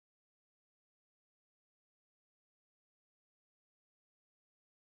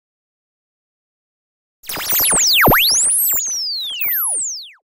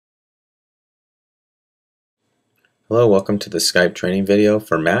Hello, welcome to the Skype training video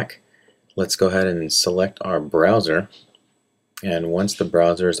for Mac. Let's go ahead and select our browser, and once the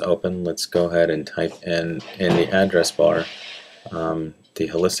browser is open, let's go ahead and type in the address bar the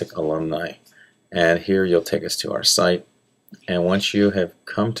Holistic Alumni, and here you'll take us to our site. And once you have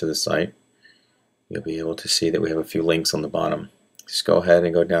come to the site, you'll be able to see that we have a few links on the bottom. Just go ahead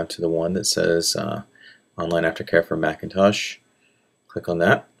and go down to the one that says Online Aftercare for Macintosh. Click on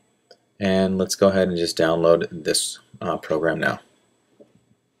that. And let's go ahead and just download this program now.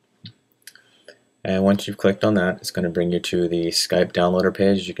 And once you've clicked on that, it's going to bring you to the Skype downloader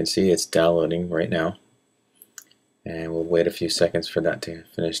page. As you can see, it's downloading right now. And we'll wait a few seconds for that to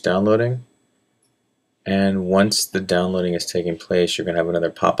finish downloading. And once the downloading is taking place, you're going to have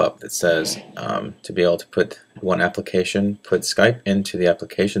another pop-up that says to be able to put one application, put Skype into the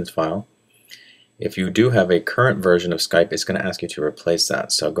applications file. If you do have a current version of Skype, it's going to ask you to replace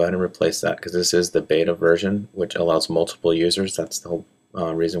that. So go ahead and replace that, because this is the beta version, which allows multiple users. That's the whole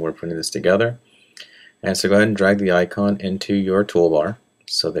reason we're putting this together. And so go ahead and drag the icon into your toolbar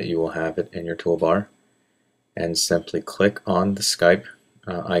so that you will have it in your toolbar. And simply click on the Skype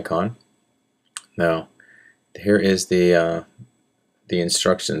icon. Now, here is the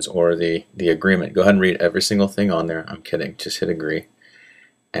instructions, or the agreement. Go ahead and read every single thing on there. I'm kidding. Just hit agree.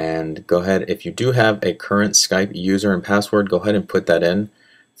 And go ahead, if you do have a current Skype user and password, go ahead and put that in.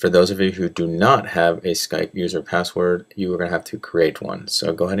 For those of you who do not have a Skype user password, you are going to have to create one.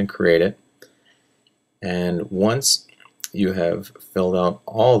 So go ahead and create it. And once you have filled out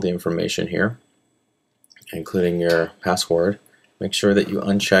all the information here, including your password, make sure that you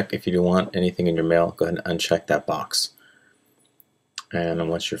uncheck, if you do want anything in your mail, go ahead and uncheck that box. And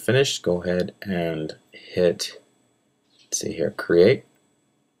once you're finished, go ahead and hit, let's see here, create.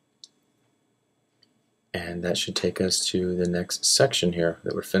 And that should take us to the next section here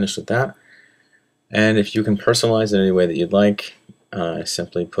that we're finished with that. And if you can personalize it any way that you'd like,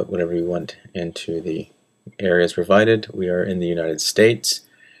 simply put whatever you want into the areas provided. We are in the United States,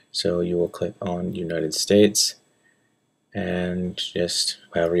 so you will click on United States and just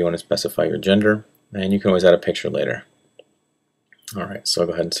however you want to specify your gender, and you can always add a picture later. Alright, so I'll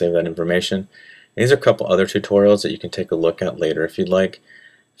go ahead and save that information. These are a couple other tutorials that you can take a look at later if you'd like,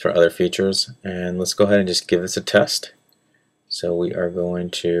 for other features, and let's go ahead and just give this a test. So we are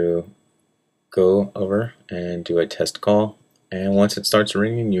going to go over and do a test call, and once it starts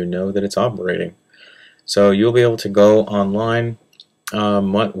ringing, you know that it's operating. So you'll be able to go online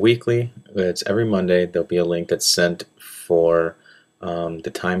weekly. It's every Monday. There'll be a link that's sent for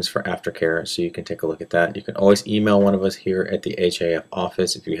the times for aftercare, so you can take a look at that. You can always email one of us here at the HAF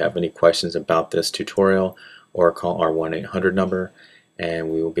office if you have any questions about this tutorial, or call our 1-800 number,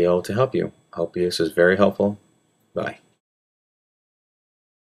 and we will be able to help you. I hope this was very helpful. Bye.